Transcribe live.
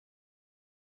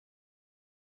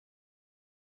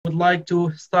would like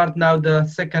to start now the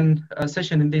second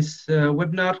session in this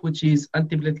webinar, which is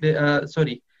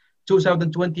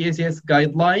 2020 ACS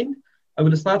guideline. I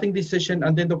will starting this session,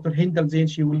 and then Dr. Hind, Elzein,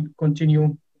 she will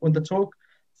continue on the talk.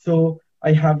 So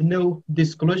I have no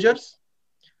disclosures.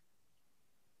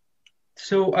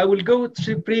 So I will go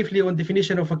through briefly on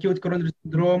definition of acute coronary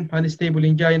syndrome and unstable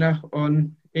angina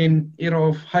in era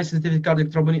of high sensitivity cardiac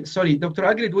troponin. Sorry, Dr.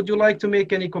 Egred, would you like to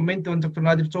make any comment on Dr.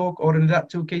 Nader talk or in that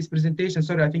two case presentation?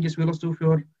 Sorry, I think we lost you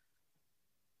for a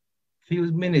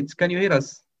few minutes. Can you hear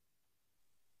us?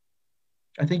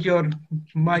 I think your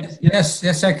mic.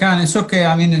 Yes, I can. It's okay.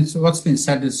 I mean, what's been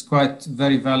said is quite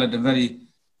very valid and very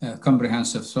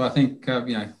comprehensive. So I think,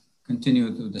 continue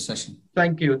with the session.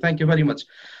 Thank you very much.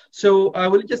 So I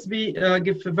will just be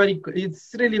give a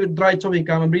it's really a dry topic.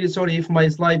 I'm really sorry if my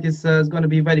slide is going to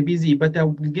be very busy, but I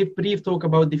will give brief talk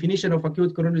about definition of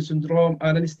acute coronary syndrome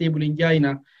and unstable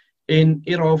angina in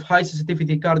era of high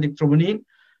sensitivity cardiac troponin,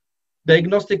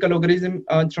 diagnostic algorithm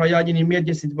and triage in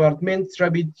emergency department,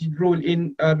 rapid rule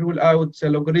in rule out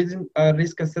algorithm,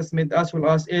 risk assessment, as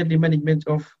well as early management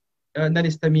of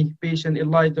non-STEMI patient in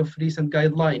light of recent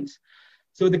guidelines.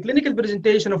 So the clinical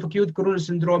presentation of acute coronary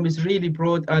syndrome is really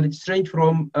broad, and it's ranged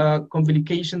from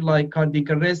complication like cardiac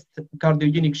arrest,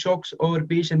 cardiogenic shocks, or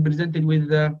patient presented with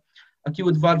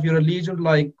acute valvular lesion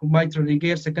like mitral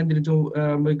regurg secondary to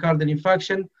myocardial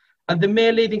infarction. And the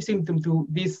main leading symptom to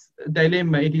this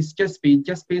dilemma, it is chest pain.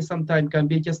 Chest pain sometimes can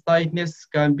be chest tightness,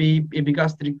 can be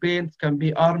epigastric pain, can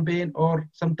be arm pain, or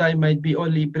sometimes might be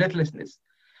only breathlessness.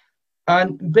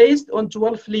 And based on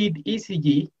 12-lead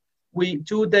ECG,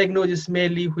 two diagnoses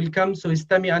mainly will come, so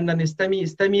STEMI and non-STEMI.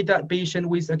 STEMI, that patient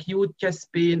with acute chest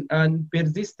pain and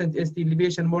persistent ST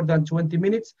elevation more than 20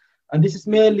 minutes. And this is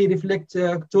mainly reflects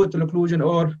total occlusion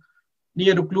or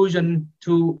near occlusion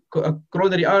to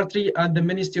coronary artery, and the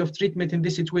ministry of treatment in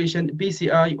this situation,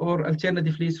 PCI or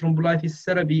alternatively thrombolysis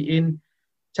therapy in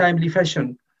timely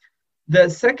fashion. The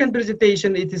second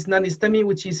presentation, it is non-STEMI,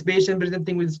 which is patient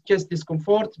presenting with chest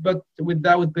discomfort, but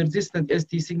without persistent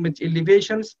ST segment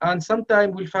elevations. And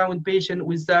sometimes we found patient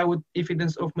without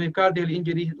evidence of myocardial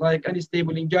injury, like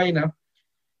unstable angina,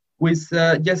 with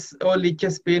just only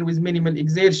chest pain with minimal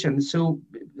exertion. So,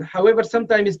 however,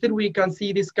 sometimes still we can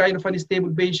see this kind of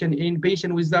unstable patient in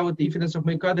patient without the evidence of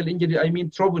myocardial injury, I mean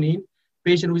troponin,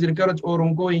 patient with recurrent or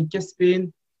ongoing chest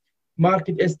pain,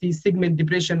 marked ST segment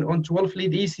depression on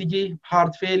 12-lead ECG,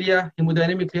 heart failure,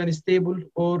 hemodynamically unstable,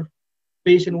 or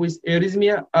patient with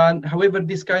arrhythmia. And however,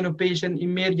 this kind of patient,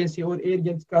 emergency or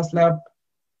urgent cath lab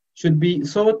should be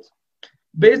sought.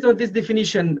 Based on this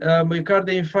definition,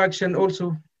 myocardial infarction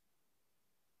also,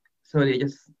 sorry, I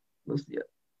just lost the,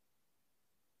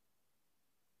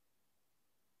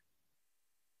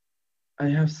 I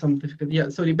have some difficulty. Yeah,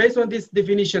 sorry. Based on these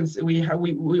definitions, we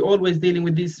always dealing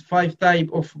with these 5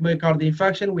 types of myocardial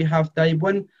infarction. We have type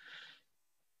 1.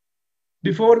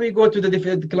 Before we go to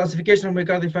the classification of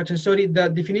myocardial infarction, sorry, the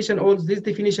definition also, this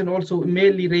definition also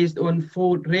mainly raised or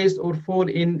fall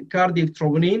in cardiac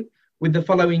troponin with the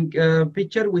following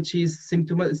picture, which is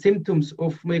symptoms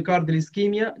of myocardial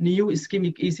ischemia, new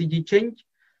ischemic ECG change,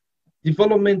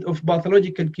 development of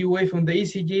pathological QA from the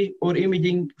ECG or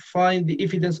imaging, find the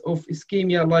evidence of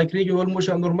ischemia like regional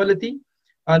motion abnormality,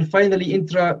 and finally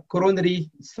intracoronary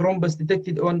thrombus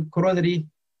detected on coronary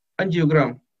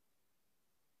angiogram.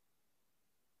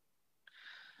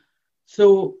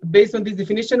 So based on this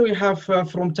definition, we have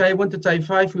from type 1 to type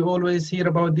 5, we always hear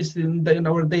about this in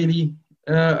our daily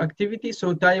activity.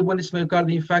 So type 1 is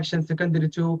myocardial infarction secondary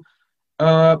to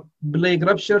plaque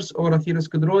ruptures or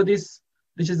atherosclerosis.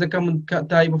 This is a common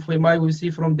type of MI we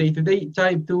see from day to day.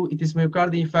 Type 2, it is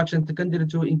myocardial infarction secondary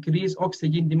to increased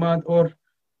oxygen demand or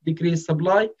decreased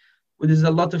supply. There is a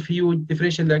lot of huge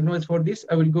differential diagnosis for this.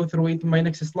 I will go through it in my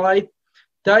next slide.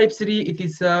 Type 3, it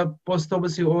is a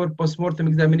post-autopsy or post-mortem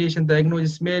examination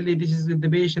diagnosis. Mainly, this is with the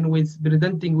patient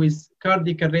presenting with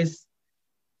cardiac arrest,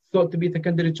 thought to be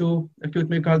secondary to acute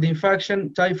myocardial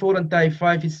infarction. Type 4 and type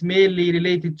 5 is mainly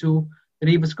related to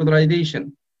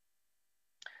revascularization.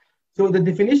 So the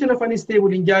definition of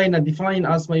unstable angina defined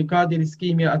as myocardial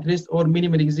ischemia at rest or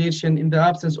minimal exertion in the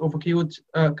absence of acute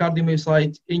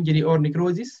cardiomyocyte injury or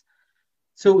necrosis.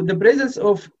 So the presence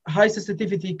of high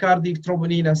sensitivity cardiac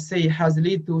troponin, as say, has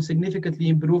led to significantly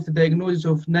improved diagnosis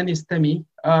of non-STEMI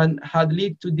and had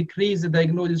led to decrease the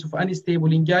diagnosis of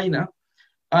unstable angina.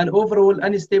 And overall,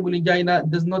 unstable angina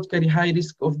does not carry high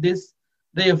risk of this.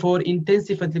 Therefore,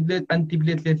 intensive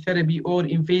antiplatelet therapy or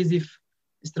invasive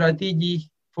strategy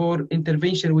for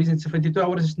intervention within 72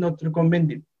 hours is not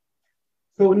recommended.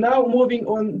 So now moving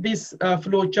on this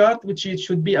flow chart, which it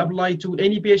should be applied to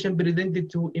any patient presented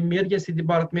to emergency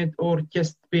department or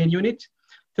chest pain unit.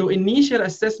 So initial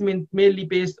assessment mainly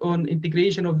based on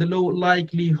integration of the low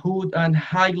likelihood and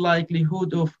high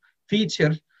likelihood of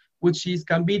feature, which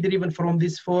can be driven from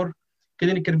these four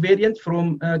clinical variants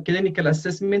from clinical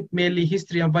assessment, mainly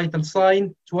history and vital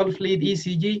sign, 12-lead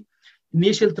ECG,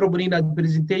 initial troponin at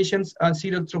presentations, and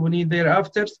serial troponin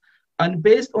thereafter. And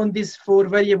based on these four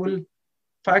variable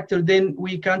factor, then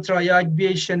we can triage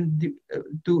patient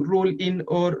to rule in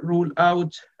or rule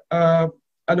out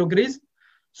algorithm.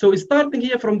 So starting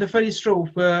here from the first row,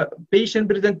 patient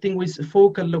presenting with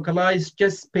focal localized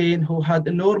chest pain who had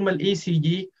a normal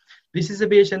ECG. This is a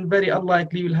patient very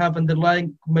unlikely will have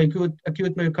underlying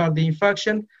acute myocardial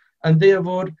infarction, and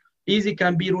therefore easy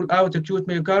can be ruled out acute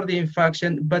myocardial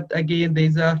infarction. But again,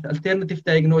 there's an alternative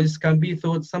diagnosis can be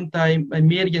thought sometime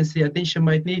emergency attention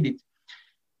might need it.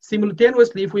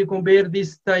 Simultaneously, if we compare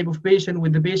this type of patient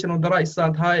with the patient on the right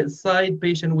side,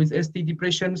 patient with ST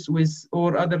depressions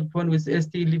or other one with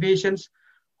ST elevations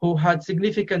who had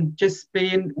significant chest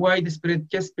pain, widespread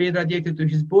chest pain radiated to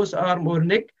his both arm or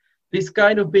neck, this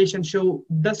kind of patient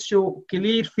does show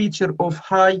clear feature of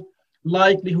high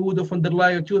likelihood of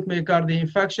underlying acute myocardial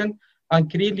infarction,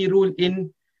 and clearly ruled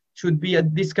in should be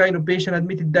this kind of patient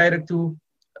admitted direct to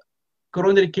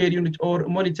coronary care unit or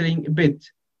monitoring bed.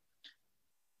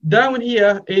 Down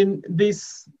here in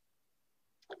this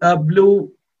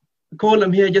blue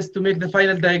column here, just to make the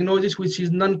final diagnosis, which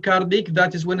is non-cardiac,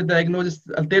 that is when a diagnosis,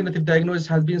 alternative diagnosis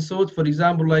has been sought, for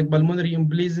example, like pulmonary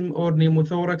embolism or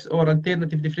pneumothorax or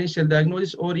alternative differential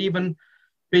diagnosis, or even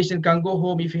patient can go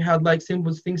home if he had like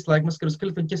simple things like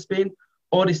musculoskeletal chest pain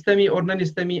or STEMI or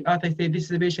non-STEMI. As I say, this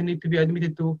is a patient need to be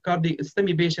admitted to cardiac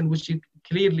STEMI patient, which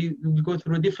clearly will go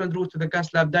through a different route to the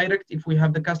cath lab direct if we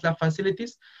have the cath lab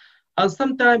facilities. And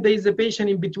sometimes there is a patient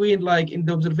in between, like in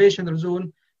the observational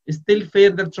zone, still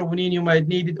further troponin you might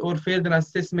need it or further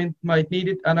assessment might need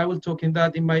it. And I will talk in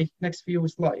that in my next few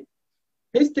slides.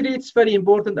 History, it's very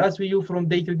important as we use from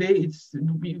day to day.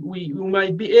 We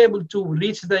might be able to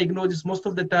reach diagnosis most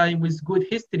of the time with good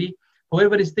history.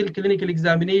 However, it's still clinical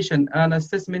examination and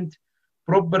assessment,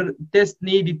 proper test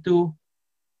needed to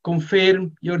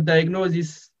confirm your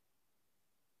diagnosis.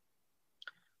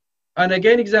 And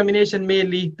again, examination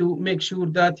mainly to make sure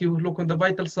that you look on the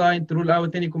vital sign to rule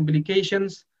out any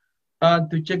complications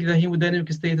and to check the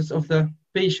hemodynamic status of the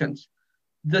patients.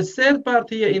 The third part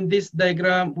here in this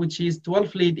diagram, which is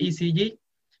 12-lead ECG.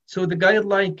 So the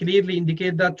guideline clearly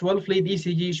indicate that 12-lead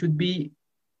ECG should be,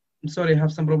 I'm sorry, I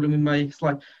have some problem in my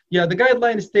slide. Yeah, the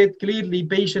guideline state clearly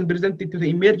patient presented to the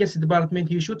emergency department,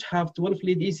 you should have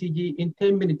 12-lead ECG in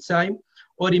 10 minutes time,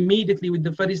 or immediately with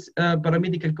the first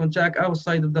paramedical contact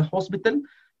outside of the hospital.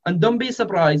 And don't be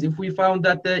surprised if we found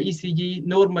that the ECG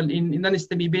normal in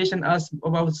non-STEMI patient, as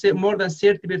about more than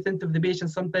 30% of the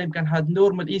patients sometimes can have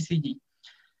normal ECG.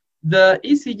 The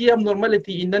ECG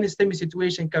abnormality in non-STEMI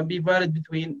situation can be varied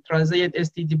between transient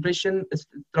ST depression,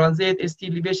 transient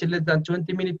ST elevation less than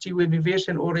 20-minute T-wave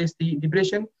inversion or ST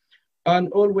depression,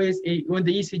 and always when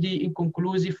the ECG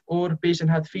inconclusive or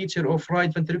patient had feature of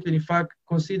right ventricular infarct,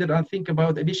 consider and think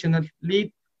about additional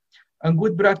lead. And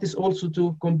good practice also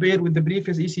to compare with the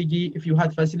previous ECG if you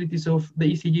had facilities of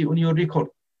the ECG on your record.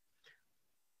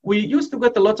 We used to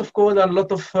get a lot of call and a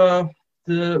lot of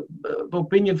the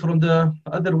opinion from the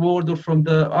other world or from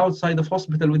the outside of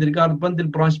hospital with regard to bundle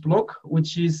branch block,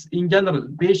 which is in general,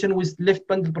 patient with left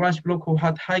bundle branch block who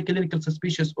had high clinical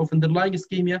suspicious of underlying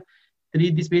ischemia,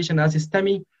 treat this patient as a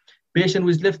STEMI. Patient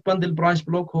with left bundle branch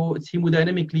block who is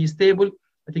hemodynamically stable,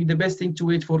 I think the best thing to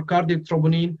wait for cardiac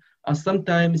troponin, and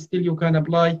sometimes still you can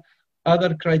apply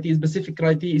other criteria, specific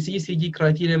criteria, ECG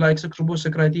criteria like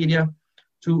Socrabosa criteria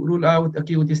to rule out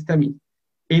acute STEMI.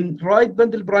 In right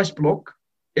bundle branch block,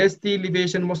 ST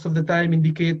elevation most of the time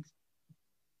indicate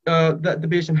that the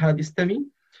patient had STEMI,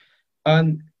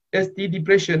 and ST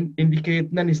depression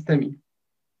indicate non-STEMI.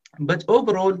 But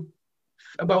overall,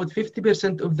 about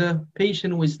 50% of the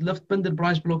patient with left bundle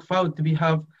branch block found to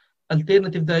have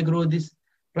alternative diagnosis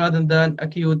rather than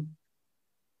acute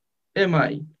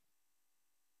MI.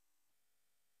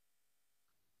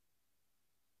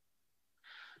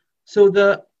 So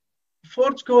the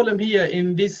fourth column here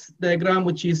in this diagram,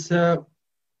 which is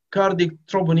cardiac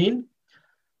troponin,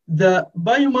 the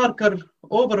biomarker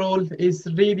overall is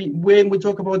really, when we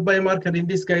talk about biomarker in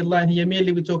this guideline here,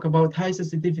 mainly we talk about high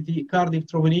sensitivity cardiac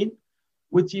troponin,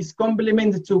 which is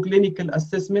complemented to clinical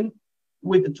assessment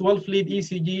with 12-lead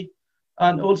ECG,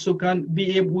 and also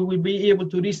we will be able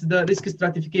to reach the risk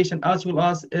stratification as well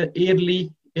as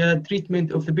early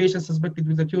treatment of the patient suspected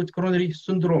with acute coronary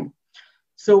syndrome.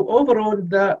 So overall,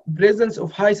 the presence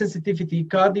of high sensitivity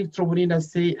cardiac troponin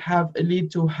assay have lead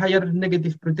to higher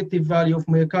negative protective value of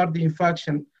myocardial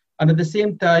infarction, and at the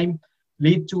same time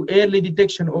lead to early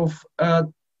detection of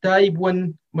type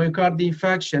 1 myocardial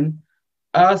infarction,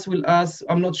 as well as,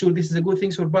 I'm not sure this is a good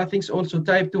thing or bad things, also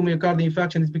type 2 myocardial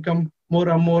infarction has become more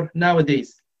and more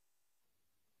nowadays.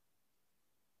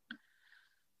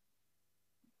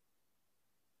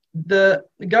 The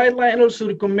guideline also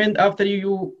recommend after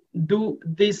you do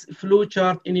this flow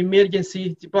chart in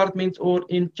emergency department or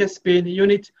in chest pain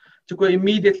unit to go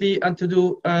immediately and to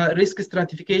do risk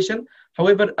stratification.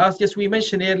 However, as just we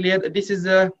mentioned earlier, this is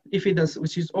a evidence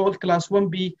which is all class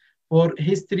 1B for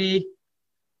history,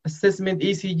 assessment,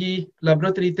 ECG,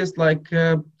 laboratory tests like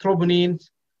troponin,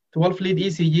 12-lead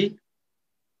ECG.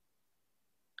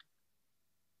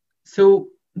 So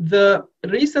the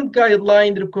recent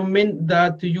guideline recommend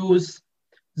that to use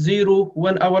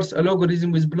 0-1 hours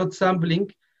algorithm with blood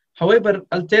sampling. However,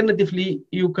 alternatively,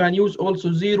 you can use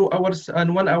also 0 hours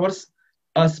and 1 hours,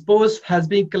 as both has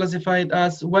been classified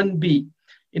as 1B.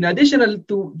 In addition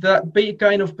to the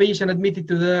kind of patient admitted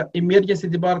to the emergency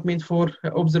department for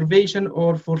observation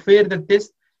or for further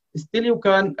test, still you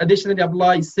can additionally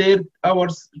apply 3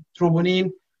 hours troponin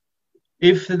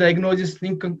if the diagnosis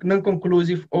is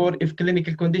non-conclusive or if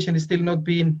clinical condition is still not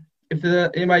being, if the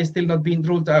MI is still not being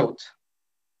ruled out.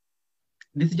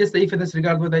 This is just the evidence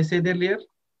regarding what I said earlier.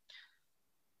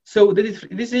 So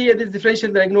this here is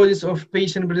differential diagnosis of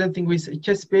patient presenting with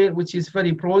chest pain, which is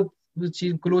very broad, which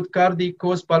include cardiac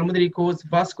cause, pulmonary cause,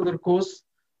 vascular cause,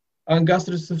 and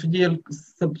gastroesophageal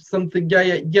something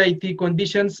GIT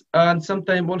conditions, and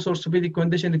sometimes also orthopedic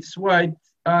condition. It is wide,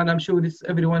 and I'm sure this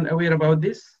everyone aware about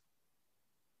this.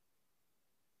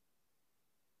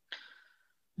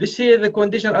 This here, the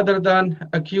condition other than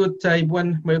acute type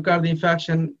 1 myocardial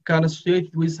infarction can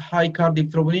associate with high cardiac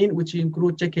troponin, which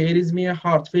include tachyarrhythmia,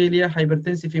 heart failure,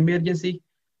 hypertensive emergency,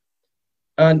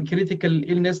 and critical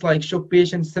illness like shock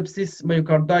patient, sepsis,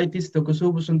 myocarditis,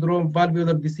 Takotsubo syndrome,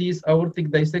 valvular disease,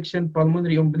 aortic dissection,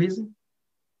 pulmonary embolism.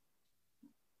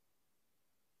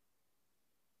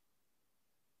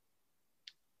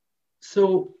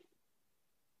 So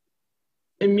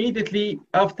immediately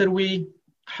after we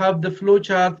have the flow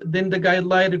chart, then the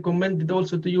guideline recommended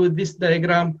also to use this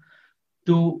diagram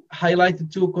to highlight the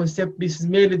 2 concepts. This is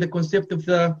mainly the concept of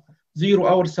the 0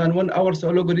 hours and 1 hours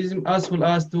algorithm, as well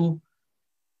as to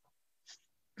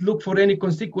look for any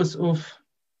consequence of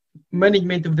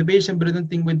management of the patient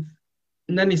presenting with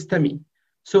non-STEMI.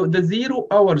 So the 0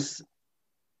 hours,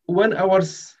 1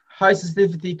 hours high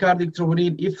sensitivity cardiac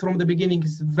troponin, if from the beginning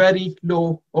is very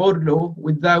low or low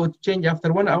without change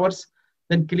after 1 hours,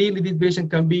 then clearly this patient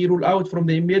can be ruled out from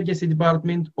the emergency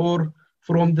department or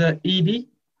from the ED.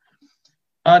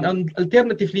 And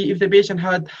alternatively, if the patient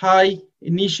had high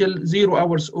initial 0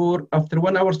 hours or after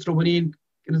 1 hour troponin,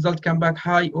 result come back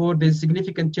high or there's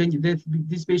significant change, that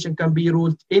this patient can be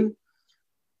ruled in.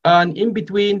 And in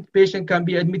between, patient can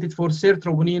be admitted for third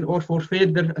troponin or for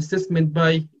further assessment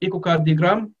by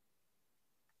echocardiogram.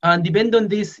 And depend on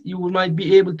this, you might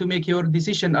be able to make your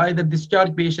decision, either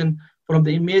discharge patient from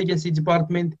the emergency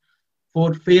department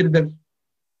for further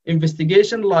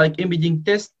investigation like imaging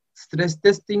test, stress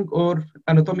testing, or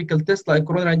anatomical test like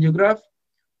coronary angiograph,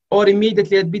 or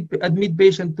immediately admit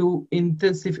patient to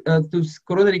intensive to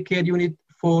coronary care unit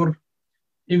for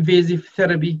invasive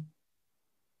therapy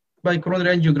by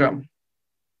coronary angiogram.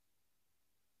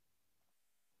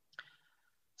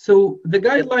 So the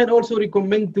guideline also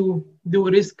recommend to do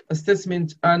risk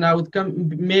assessment and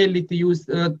outcome mainly to use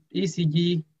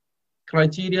ECG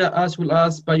criteria as well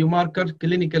as biomarker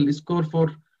clinical score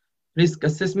for risk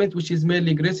assessment, which is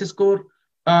mainly GRACE score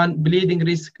and bleeding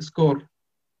risk score.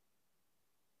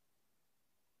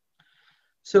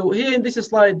 So here in this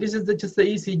slide, this is just the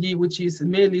ECG, which is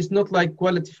mainly is not like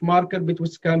qualitative marker, but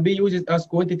which can be used as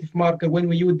quantitative marker when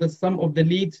we use the sum of the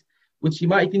leads, which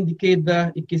might indicate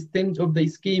the extent of the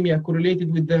ischemia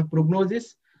correlated with the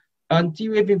prognosis. And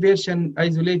T-wave inversion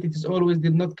isolated is always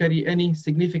did not carry any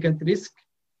significant risk.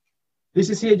 This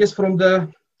is here just from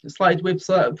the slide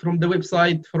website, from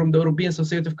the European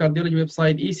Society of Cardiology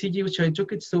website, ECG, which I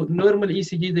took it. So normal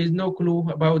ECG, there is no clue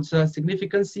about the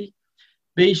significance.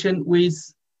 Patient with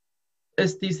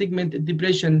ST segment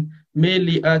depression,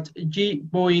 mainly at G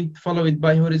point, followed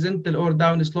by horizontal or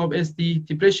down slope ST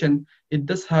depression, it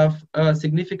does have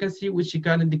significance, which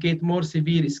can indicate more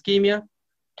severe ischemia.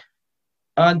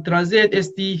 And transient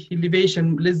ST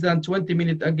elevation less than 20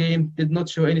 minutes again did not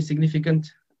show any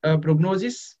significant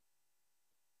prognosis.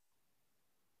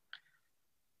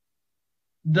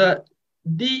 The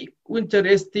D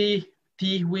winter ST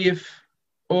T wave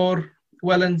or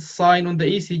equivalent sign on the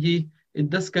ECG, it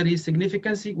does carry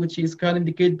significance, which can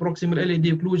indicate proximal LAD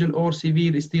occlusion or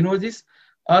severe stenosis,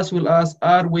 as well as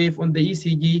R wave on the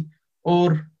ECG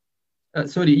or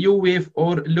U wave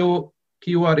or low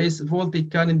QRS voltage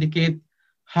can indicate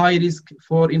high risk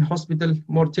for in-hospital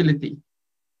mortality.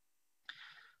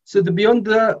 So beyond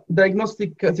the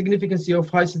diagnostic significance of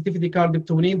high sensitivity cardiac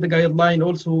troponin, the guideline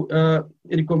also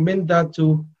recommend that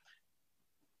to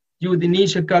use the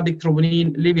initial cardiac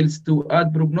troponin levels to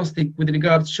add prognostic with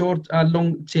regard short and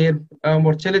long-term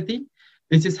mortality.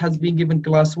 This has been given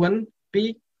class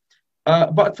 1B.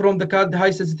 But from the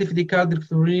high sensitivity cardiac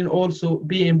troponin, also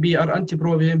BMB or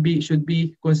anti-pro-BMB should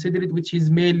be considered, which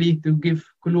is mainly to give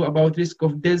clue about risk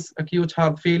of death, acute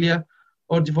heart failure,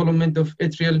 or development of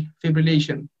atrial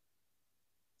fibrillation.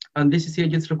 And this is here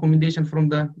just recommendation from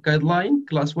the guideline,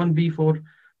 class 1B for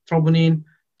troponin,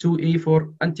 2A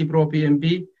for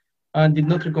anti-pro-BMB, and did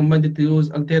not recommend it to use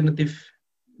alternative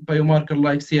biomarker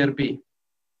like CRP.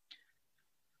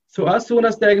 So as soon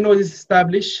as diagnosis is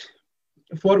established,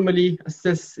 formally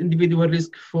assess individual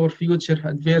risk for future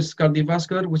adverse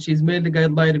cardiovascular, which is mainly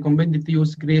guideline recommended to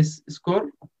use GRACE score.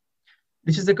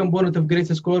 This is a component of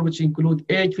GRACE score, which include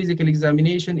age, physical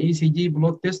examination, ECG,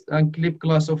 blood test, and CLIP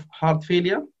class of heart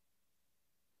failure.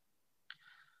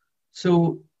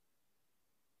 So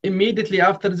immediately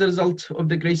after the result of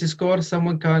the GRACE score,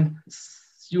 someone can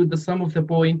use the sum of the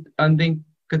point and then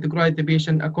categorize the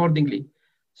patient accordingly.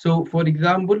 So for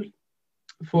example,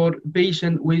 for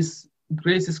patient with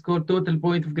GRACE score, total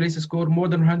point of GRACE score more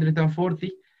than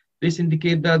 140, this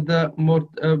indicates that the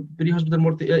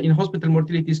in-hospital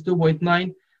mortality is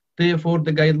 2.9. Therefore,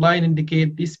 the guideline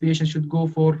indicates this patient should go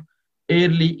for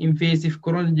early invasive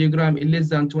coronary angiogram in less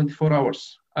than 24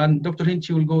 hours. And Dr. Hind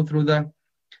will go through the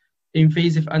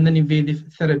invasive and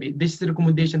non-invasive therapy. This is the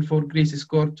recommendation for GRACE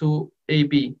score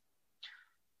 2AB.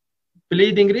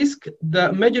 Bleeding risk.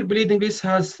 The major bleeding risk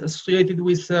has associated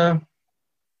with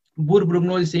poor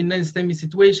prognosis in non-STEMI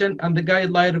situation, and the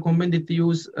guideline recommended to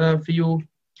use a few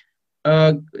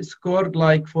score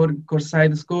like for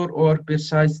Corsair score or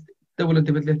precise double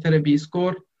therapy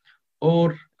score,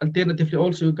 or alternatively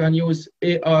also you can use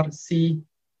ARC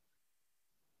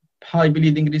high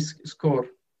bleeding risk score.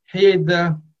 Here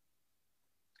the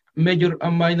major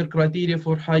and minor criteria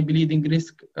for high bleeding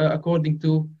risk according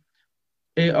to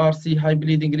ARC high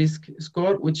bleeding risk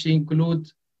score, which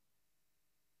include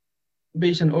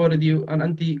patient already on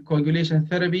anticoagulation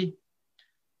therapy,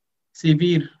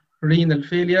 severe renal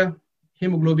failure,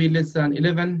 hemoglobin less than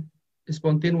 11,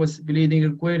 spontaneous bleeding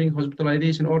requiring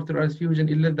hospitalization or transfusion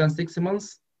in less than 6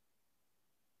 months,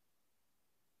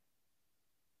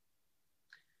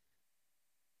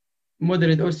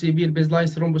 moderate or severe baseline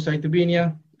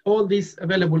thrombocytopenia. All these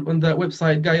available on the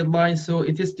website guidelines. So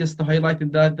it is just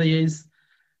highlighted that there is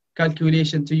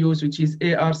calculation to use, which is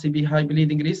ARCB high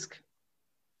bleeding risk.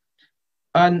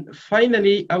 And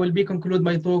finally, I will conclude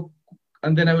my talk,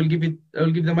 and then I will give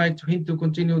the mic to him to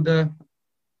continue the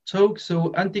talk.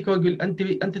 So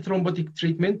antithrombotic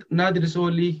treatment. Nader is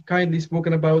only kindly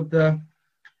spoken about the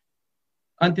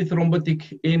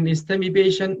antithrombotic in STEMI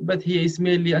patient, but he is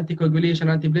mainly anticoagulation,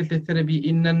 antiplatelet therapy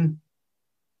in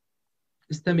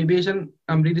non-STEMI patient.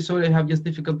 I'm really sorry, I have just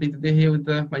difficulty today here with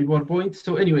my PowerPoint.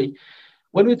 So anyway,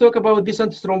 when we talk about this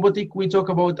antithrombotic, we talk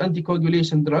about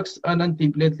anticoagulation drugs and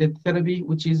antiplatelet therapy,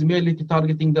 which is mainly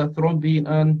targeting the thrombin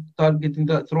and targeting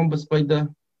the thrombus by the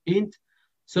end.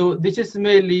 So this is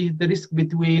mainly the risk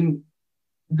between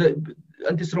the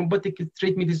antithrombotic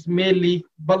treatment is mainly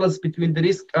balance between the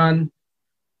risk and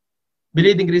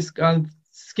bleeding risk and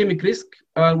ischemic risk,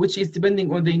 which is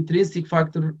depending on the intrinsic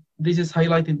factor. This is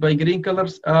highlighted by green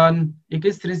colors, and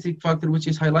extrinsic factor, which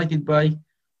is highlighted by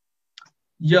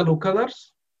yellow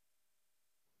colors.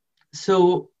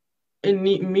 So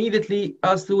immediately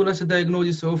as soon as the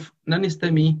diagnosis of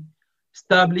non-STEMI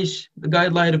established, the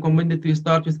guideline recommended to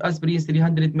start with aspirin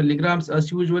 300 milligrams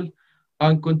as usual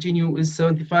and continue with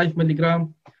 75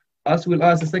 milligram, as well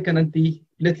as a second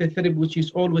antiplatelet therapy, which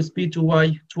is always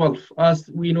P2Y12, as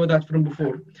we know that from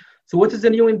before. So what is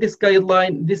the new in this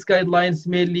guideline? This guideline is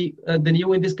mainly,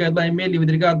 mainly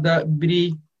with regard to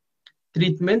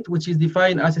pre-treatment, which is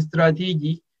defined as a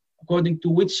strategy according to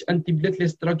which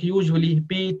antiplatelet drug, usually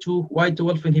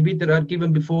P2Y12 inhibitor, are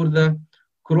given before the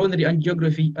coronary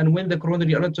angiography and when the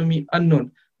coronary anatomy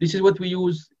unknown. This is what we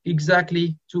use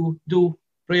exactly to do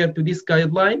prior to these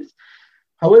guidelines.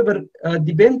 However,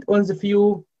 depend on the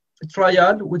few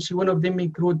trial, which one of them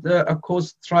include a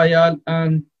COST trial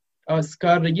and a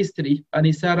SCAR registry and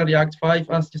ISARA React 5,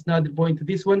 as just Nader point to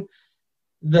this one.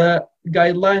 The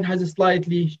guideline has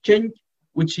slightly changed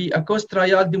which ACOS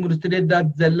trial demonstrated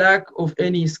that the lack of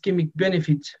any ischemic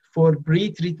benefit for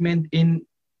pre-treatment in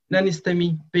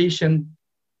non-STEMI patient,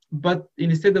 but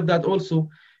instead of that also,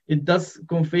 it does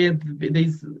confirm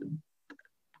these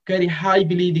carry high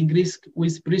bleeding risk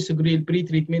with prisugrel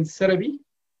pre-treatment therapy.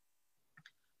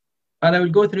 And I will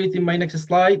go through it in my next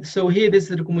slide. So here, this is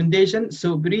the recommendation.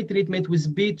 So pre-treatment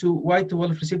with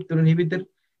B2Y12 receptor inhibitor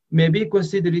may be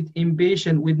considered in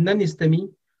patients with non-STEMI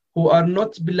who are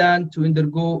not planned to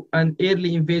undergo an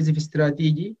early invasive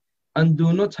strategy and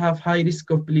do not have high risk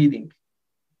of bleeding.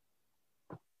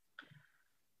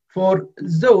 For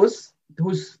those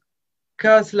whose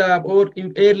cath lab or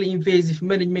early invasive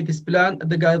management is planned,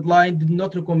 the guideline did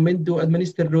not recommend to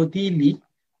administer routinely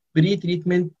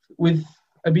pre-treatment with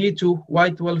a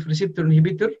B2Y12 receptor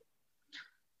inhibitor.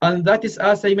 And that is,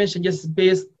 as I mentioned, just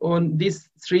based on these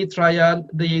 3 trials,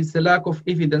 there is a lack of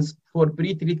evidence for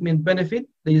pre-treatment benefit.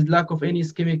 There is lack of any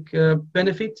ischemic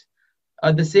benefit.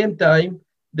 At the same time,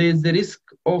 there is the risk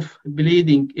of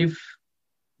bleeding if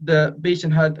the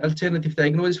patient had alternative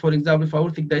diagnosis, for example, for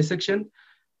aortic dissection.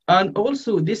 And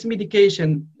also, this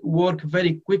medication works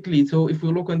very quickly. So if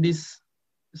we look on this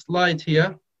slide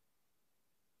here,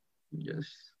 yes.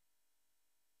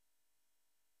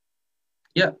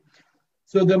 Yeah.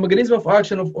 So the mechanism of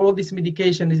action of all this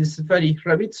medication is very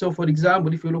rapid. So for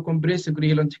example, if you look on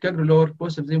prisugrel and ticagrelor,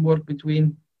 both of them work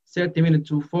between 30 minutes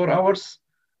to 4 hours.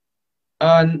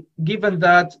 And given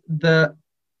that the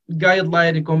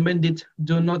guideline recommended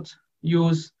do not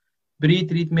use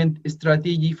pre-treatment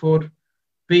strategy for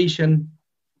patient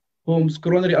whose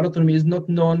coronary anatomy is not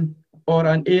known or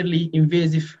an early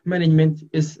invasive management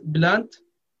is planned.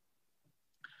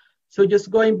 So just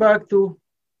going back to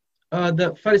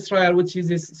the first trial, which is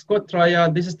this Scott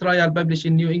trial. This is trial published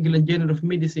in New England Journal of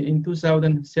Medicine in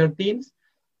 2013.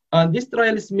 And this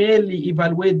trial is mainly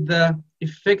evaluate the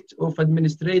effect of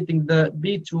administrating the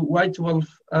B2Y12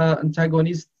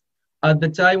 antagonist at the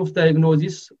time of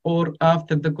diagnosis or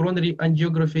after the coronary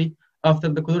angiography, after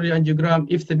the coronary angiogram,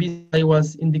 if the BCI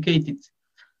was indicated.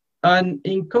 And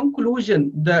in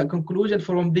conclusion, the conclusion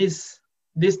from this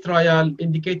trial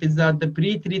indicated that the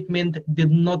pre-treatment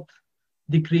did not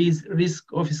decrease risk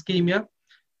of ischemia,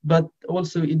 but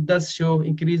also it does show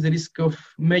increase the risk of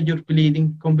major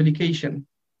bleeding complication.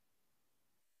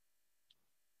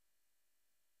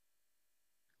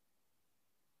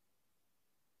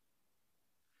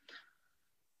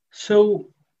 So,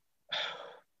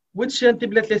 which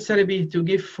antiplatelet therapy to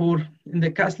give for in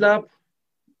the cath lab?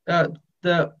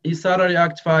 The ISARA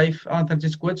React 5 answer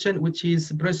this question, which is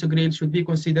prisugrel should be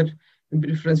considered in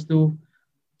preference to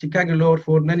ticagrelor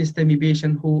for non-STEMI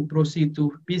patient who proceed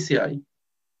to PCI.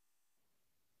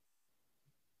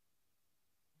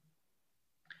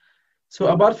 So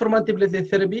apart from antiplatelet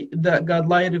therapy, the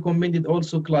guideline recommended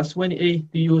also class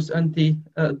 1A to use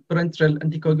parenteral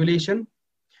anticoagulation,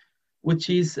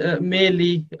 which is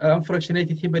mainly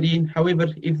unfractionated heparin. However,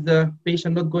 if the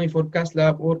patient not going for cath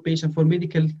lab or patient for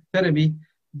medical therapy,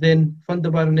 then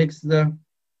fundaparinux is the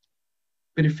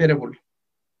preferable.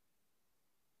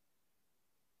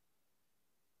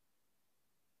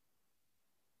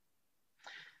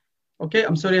 Okay,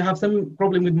 I'm sorry, I have some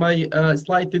problem with my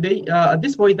slide today. At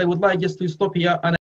this point, I would like just to stop here and